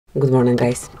Good morning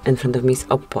guys, in front of me is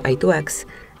OPPO A2x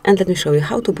and let me show you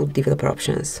how to boot developer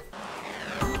options.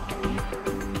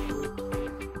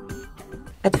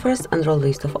 At first unroll the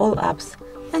list of all apps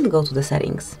and go to the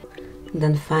settings.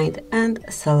 Then find and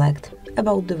select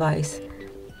about device.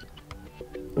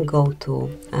 Go to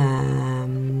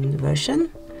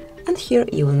version and here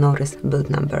you will notice build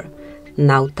number.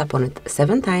 Now tap on it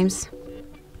 7 times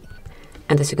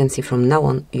and as you can see from now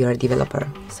on you are a developer.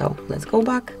 So let's go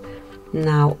back.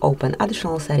 Now open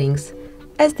additional settings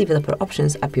as developer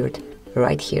options appeared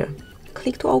right here.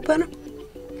 Click to open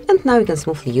and now you can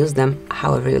smoothly use them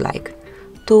however you like.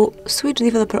 To switch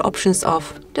developer options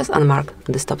off, just unmark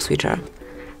the stop switcher.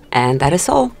 And that is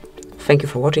all. Thank you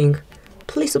for watching.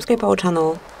 Please subscribe our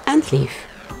channel and leave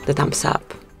the thumbs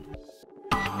up.